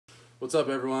What's up,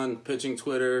 everyone? Pitching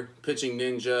Twitter, Pitching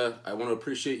Ninja. I want to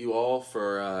appreciate you all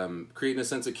for creating a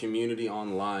sense of community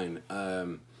online.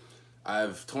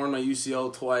 I've torn my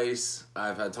UCL twice.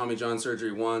 I've had Tommy John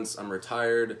surgery once. I'm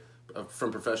retired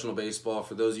from professional baseball.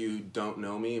 For those of you who don't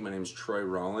know me, my name is Troy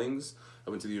Rallings. I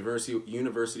went to the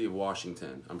University of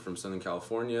Washington. I'm from Southern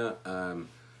California, and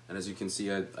as you can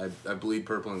see, I bleed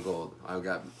purple and gold. I've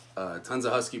got tons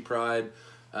of Husky pride.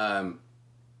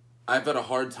 I've had a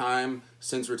hard time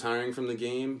since retiring from the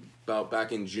game, about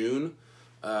back in June,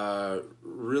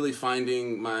 really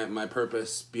finding my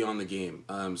purpose beyond the game.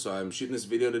 So I'm shooting this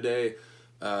video today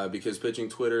because Pitching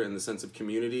Twitter and the sense of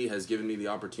community has given me the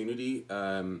opportunity,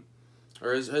 or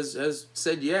has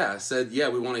said,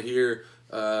 we want to hear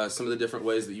some of the different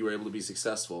ways that you were able to be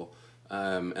successful.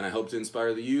 And I hope to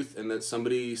inspire the youth and that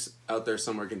somebody out there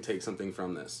somewhere can take something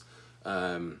from this.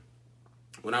 When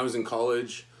I was in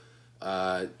college,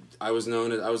 I was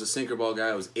a sinker ball guy.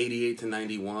 I was 88 to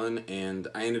 91, and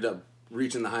I ended up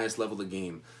reaching the highest level of the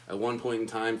game. At one point in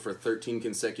time, for 13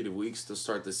 consecutive weeks to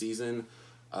start the season,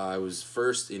 I was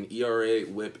first in ERA,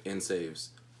 WHIP, and saves.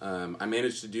 I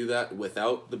managed to do that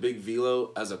without the big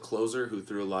velo as a closer who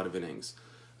threw a lot of innings.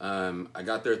 I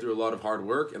got there through a lot of hard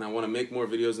work, and I want to make more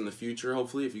videos in the future,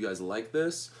 hopefully, if you guys like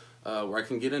this, where I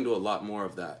can get into a lot more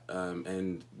of that,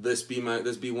 and this be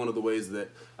one of the ways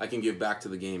that I can give back to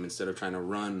the game instead of trying to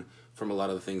run from a lot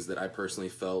of the things that I personally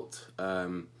felt,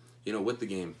 with the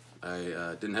game.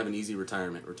 I didn't have an easy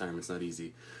retirement. Retirement's not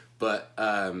easy, but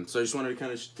so I just wanted to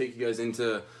kind of take you guys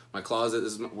into my closet.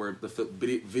 This is where the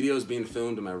video is being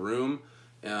filmed in my room.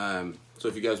 So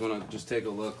if you guys want to just take a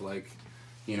look,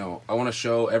 I want to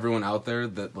show everyone out there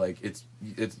that it's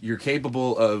you're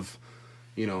capable of,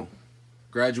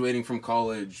 graduating from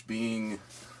college, being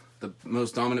the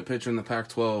most dominant pitcher in the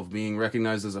Pac-12, being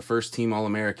recognized as a first-team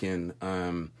All-American,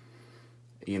 and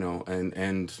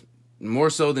more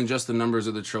so than just the numbers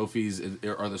of the trophies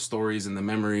are the stories and the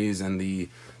memories and the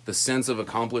sense of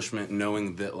accomplishment,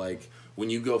 knowing that, when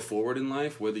you go forward in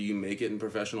life, whether you make it in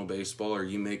professional baseball or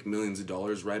you make millions of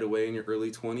dollars right away in your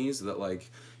early 20s, that,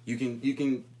 you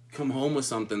can come home with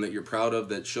something that you're proud of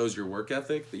that shows your work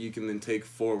ethic that you can then take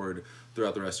forward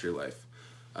throughout the rest of your life.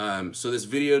 So this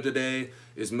video today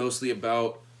is mostly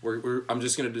about, I'm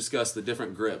just going to discuss the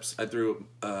different grips. I threw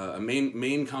a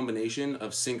main combination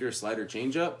of sinker, slider,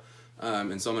 changeup,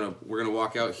 and so we're gonna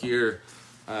walk out here.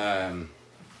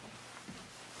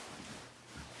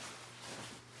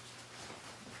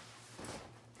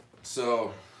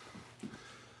 So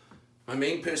my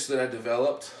main pitch that I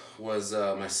developed was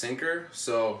my sinker.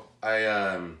 So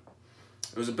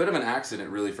it was a bit of an accident,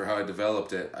 really, for how I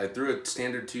developed it. I threw a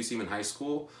standard two-seam in high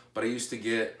school, but I used to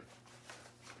get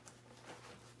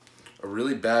a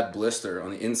really bad blister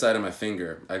on the inside of my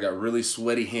finger. I got really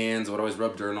sweaty hands. I would always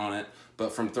rub dirt on it.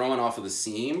 But from throwing off of the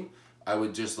seam, I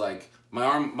would just my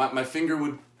finger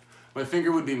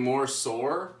would be more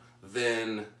sore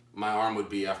than my arm would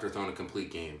be after throwing a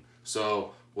complete game.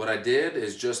 So what I did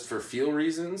is, just for feel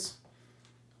reasons,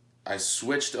 I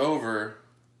switched over.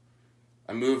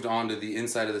 I moved on to the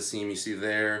inside of the seam you see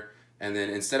there, and then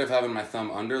instead of having my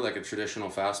thumb under like a traditional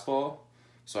fastball,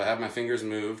 so I have my fingers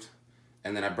moved,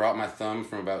 and then I brought my thumb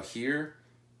from about here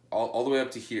all the way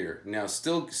up to here. Now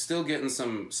still getting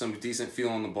some decent feel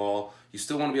on the ball. You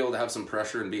still want to be able to have some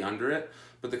pressure and be under it,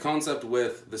 but the concept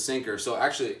with the sinker, so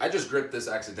actually I just gripped this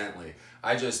accidentally.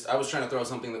 I was trying to throw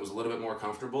something that was a little bit more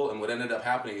comfortable, and what ended up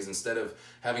happening is, instead of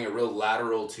having a real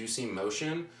lateral two-seam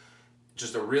motion,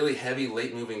 just a really heavy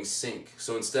late moving sink.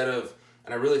 So instead of,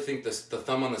 and I really think the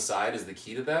thumb on the side is the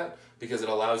key to that, because it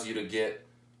allows you to get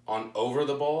on over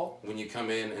the ball when you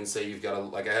come in and say you've got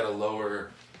I had a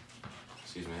lower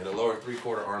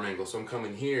 3/4 arm angle. So I'm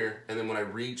coming here, and then when I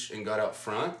reach and got out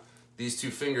front, these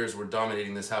two fingers were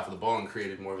dominating this half of the ball and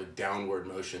created more of a downward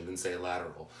motion than, say, a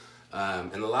lateral.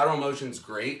 And the lateral motion's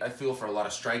great, I feel, for a lot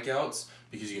of strikeouts,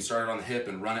 because you can start it on the hip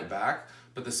and run it back,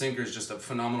 but the sinker is just a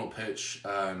phenomenal pitch.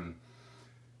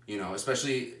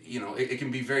 Especially, it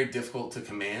can be very difficult to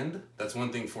command. That's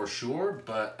one thing for sure.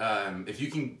 But if you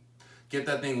can get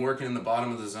that thing working in the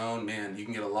bottom of the zone, man, you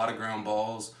can get a lot of ground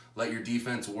balls, let your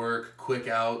defense work, quick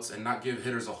outs, and not give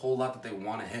hitters a whole lot that they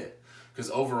want to hit. Because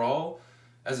overall,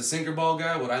 as a sinker ball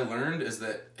guy, what I learned is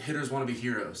that hitters want to be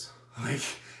heroes.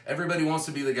 Everybody wants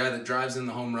to be the guy that drives in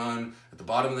the home run at the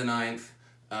bottom of the ninth.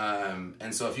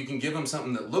 And so if you can give them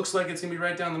something that looks like it's going to be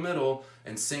right down the middle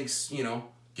and sinks,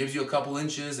 gives you a couple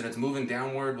inches and it's moving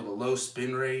downward with a low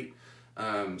spin rate.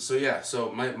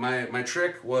 So my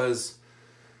trick was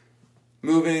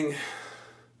moving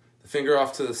the finger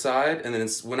off to the side, and then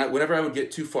whenever I would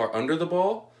get too far under the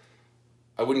ball,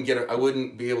 I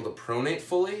wouldn't be able to pronate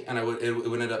fully, and it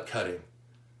would end up cutting.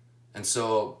 And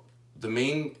so the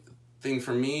main thing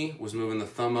for me was moving the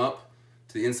thumb up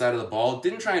to the inside of the ball.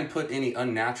 Didn't try and put any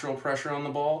unnatural pressure on the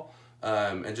ball,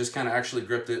 and just kind of actually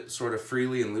gripped it sort of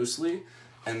freely and loosely.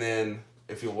 And then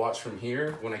if you'll watch from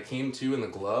here, when I came to in the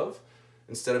glove,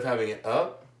 instead of having it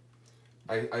up,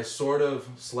 I sort of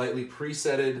slightly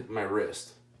presetted my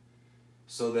wrist,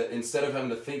 so that instead of having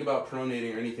to think about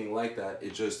pronating or anything like that,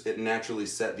 it naturally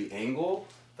set the angle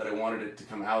that I wanted it to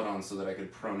come out on so that I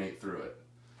could pronate through it.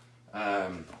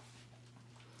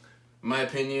 My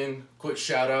opinion, quick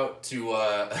shout out to,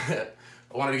 I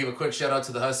wanted to give a quick shout out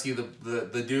to the Husky,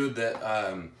 the dude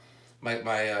that,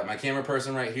 my camera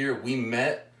person right here,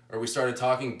 we started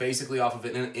talking basically off of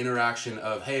an interaction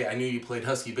of, hey, I knew you played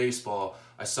Husky baseball.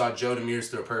 I saw Joe Demers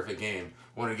through a perfect game.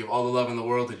 Wanted to give all the love in the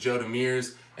world to Joe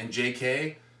Demers and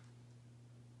JK.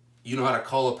 You know how to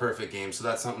call a perfect game, so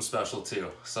that's something special too.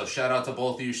 So shout out to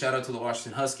both of you. Shout out to the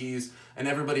Washington Huskies and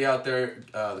everybody out there.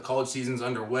 The college season's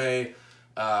underway.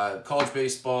 College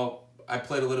baseball, I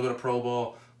played a little bit of pro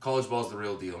ball. College ball's the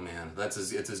real deal, man. It's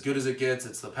as good as it gets.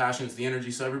 It's the passion, it's the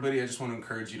energy. So everybody, I just want to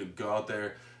encourage you to go out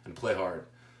there and play hard.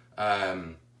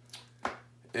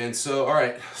 And so, all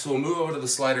right, so we'll move over to the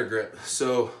slider grip.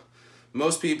 So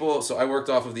most people, I worked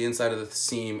off of the inside of the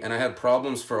seam, and I had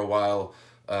problems for a while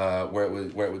where it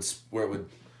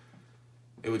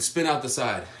would spin out the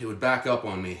side. It would back up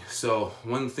on me. So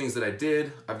one of the things that I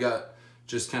did, I've got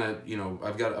just kind of,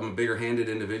 I'm a bigger handed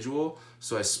individual,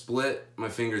 so I split my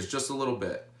fingers just a little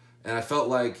bit. And I felt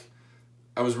like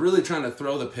I was really trying to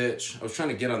throw the pitch. I was trying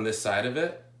to get on this side of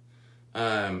it.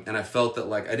 And I felt that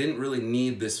like I didn't really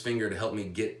need this finger to help me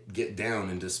get down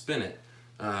and to spin it.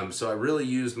 So I really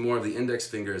used more of the index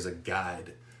finger as a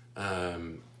guide.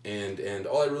 And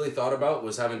all I really thought about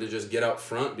was having to just get out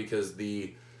front, because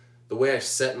the way I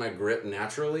set my grip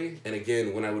naturally, and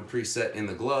again, when I would preset in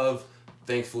the glove,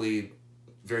 thankfully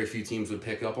very few teams would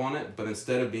pick up on it, but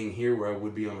instead of being here where I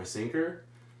would be on my sinker,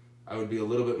 I would be a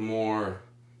little bit more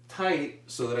tight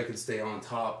so that I could stay on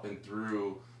top and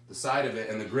through the side of it.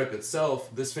 And the grip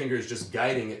itself, this finger is just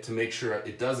guiding it to make sure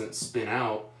it doesn't spin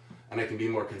out and I can be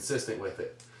more consistent with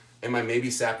it. Am I maybe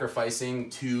sacrificing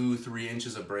 2-3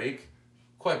 inches of break?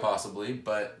 Quite possibly,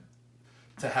 but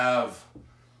to have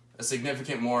a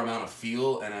significant more amount of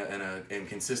feel and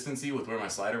consistency with where my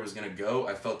slider was going to go,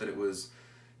 I felt that it was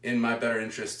in my better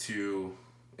interest to,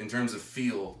 in terms of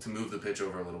feel, to move the pitch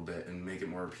over a little bit and make it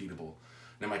more repeatable.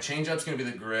 Now my changeup's going to be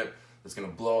the grip that's going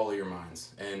to blow all of your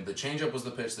minds. And the changeup was the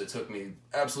pitch that took me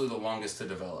absolutely the longest to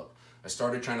develop. I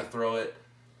started trying to throw it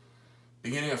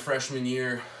beginning of freshman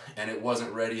year, and it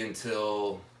wasn't ready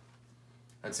until,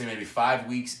 I'd say maybe 5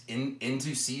 weeks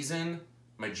into season,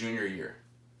 my junior year.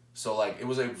 So like it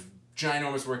was a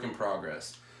ginormous work in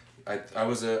progress. I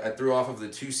threw off of the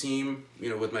 2-seam,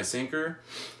 with my sinker.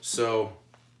 So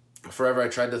forever I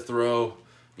tried to throw,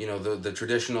 the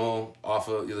traditional off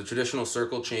of the traditional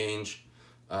circle change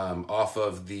off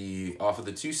of the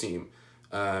 2-seam.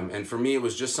 And for me, it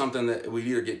was just something that would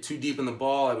either get too deep in the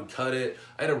ball, I would cut it.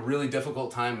 I had a really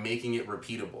difficult time making it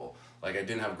repeatable. Like I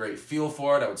didn't have great feel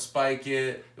for it. I would spike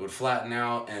it, it would flatten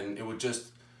out, and it would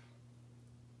just,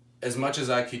 as much as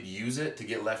I could use it to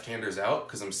get left-handers out,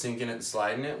 because I'm sinking it and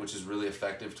sliding it, which is really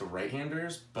effective to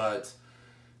right-handers, but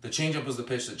the changeup was the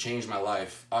pitch that changed my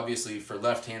life, obviously for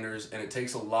left-handers, and it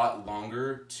takes a lot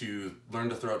longer to learn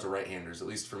to throw it to right-handers, at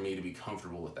least for me to be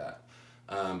comfortable with that.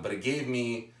 But it gave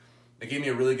me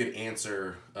a really good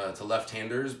answer to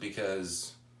left-handers,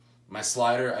 because my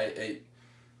slider,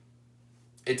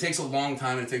 it takes a long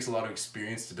time and it takes a lot of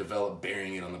experience to develop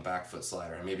burying it on the back foot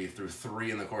slider. I maybe threw 3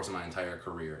 in the course of my entire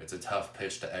career. It's a tough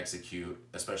pitch to execute,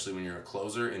 especially when you're a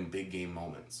closer in big game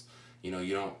moments.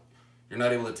 You're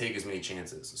not able to take as many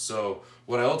chances. So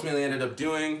what I ultimately ended up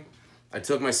doing, I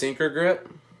took my sinker grip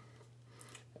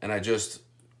and I just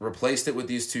replaced it with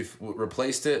the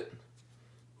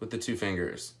 2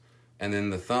 fingers. And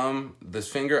then the thumb, this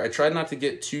finger, I tried not to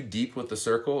get too deep with the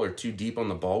circle or too deep on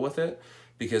the ball with it,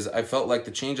 because I felt like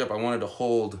the changeup, I wanted to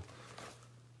hold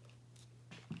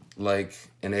like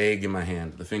an egg in my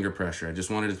hand, the finger pressure. I just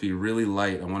wanted it to be really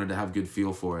light. I wanted to have good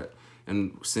feel for it.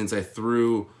 And since I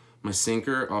threw my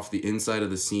sinker off the inside of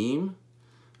the seam,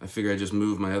 I figured I'd just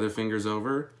move my other fingers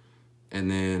over, and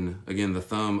then again the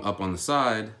thumb up on the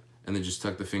side, and then just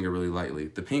tuck the finger really lightly.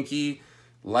 The pinky,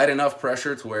 light enough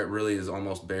pressure to where it really is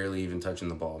almost barely even touching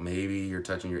the ball. Maybe you're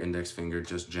touching your index finger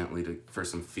just gently for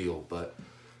some feel, but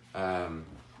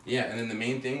yeah. And then the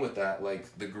main thing with that,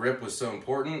 like the grip was so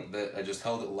important that I just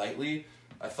held it lightly.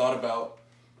 I thought about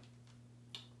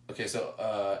Okay,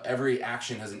 so every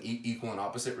action has an equal and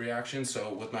opposite reaction.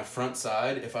 So with my front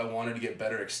side, if I wanted to get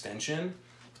better extension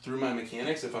through my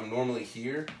mechanics, if I'm normally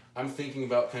here, I'm thinking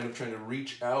about kind of trying to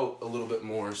reach out a little bit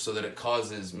more so that it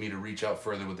causes me to reach out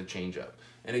further with the changeup.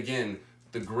 And again,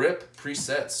 the grip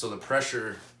presets, so the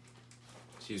pressure,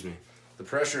 the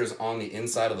pressure is on the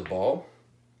inside of the ball,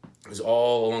 is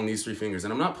all along these three fingers.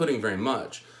 And I'm not putting very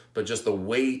much, but just the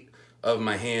weight of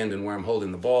my hand and where I'm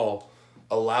holding the ball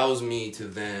allows me to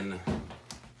then,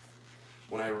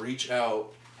 when I reach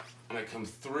out and I come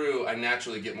through, I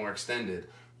naturally get more extended.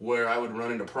 Where I would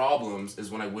run into problems is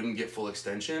when I wouldn't get full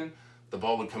extension, the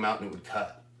ball would come out and it would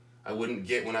cut.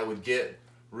 When I would get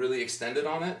really extended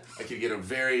on it, I could get a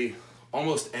very,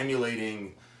 almost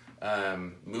emulating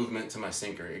movement to my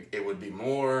sinker. It would be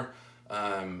more,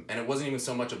 and it wasn't even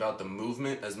so much about the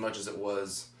movement as much as it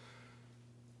was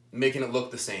making it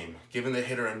look the same, giving the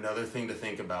hitter another thing to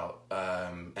think about.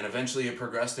 And eventually it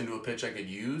progressed into a pitch I could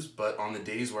use, but on the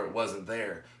days where it wasn't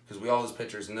there, because we all as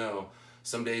pitchers know,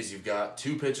 some days you've got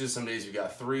 2 pitches, some days you've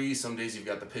got 3, some days you've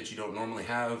got the pitch you don't normally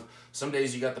have, some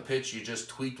days you got the pitch you just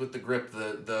tweaked with the grip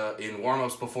in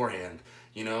warm-ups beforehand,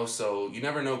 so you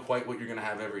never know quite what you're going to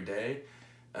have every day.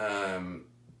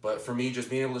 But for me, just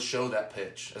being able to show that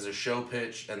pitch as a show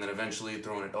pitch and then eventually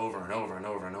throwing it over and over and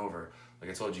over and over, like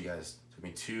I told you guys, took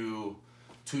me 2.5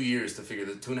 years to figure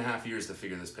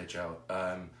this pitch out.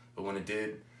 But when it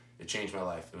did, it changed my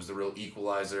life. It was the real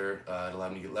equalizer. It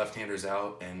allowed me to get left-handers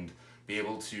out and be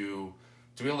able to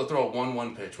throw a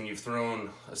 1-1 pitch when you've thrown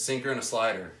a sinker and a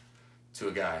slider to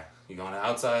a guy. You go on the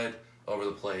outside, over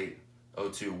the plate,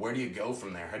 0-2. Where do you go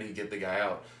from there? How do you get the guy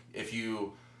out? If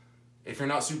you're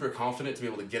not super confident to be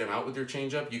able to get him out with your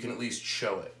changeup, you can at least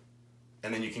show it,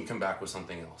 and then you can come back with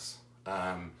something else.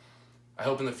 I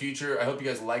hope in the future, I hope you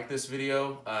guys like this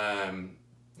video.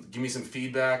 Give me some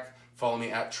feedback. Follow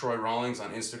me at Troy Rallings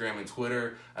on Instagram and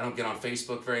Twitter. I don't get on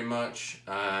Facebook very much.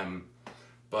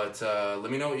 But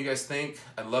let me know what you guys think.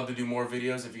 I'd love to do more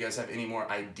videos. If you guys have any more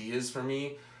ideas for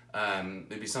me,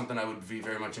 it'd be something I would be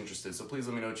very much interested. So please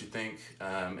let me know what you think.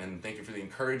 And thank you for the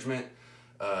encouragement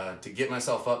to get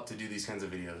myself up to do these kinds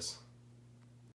of videos.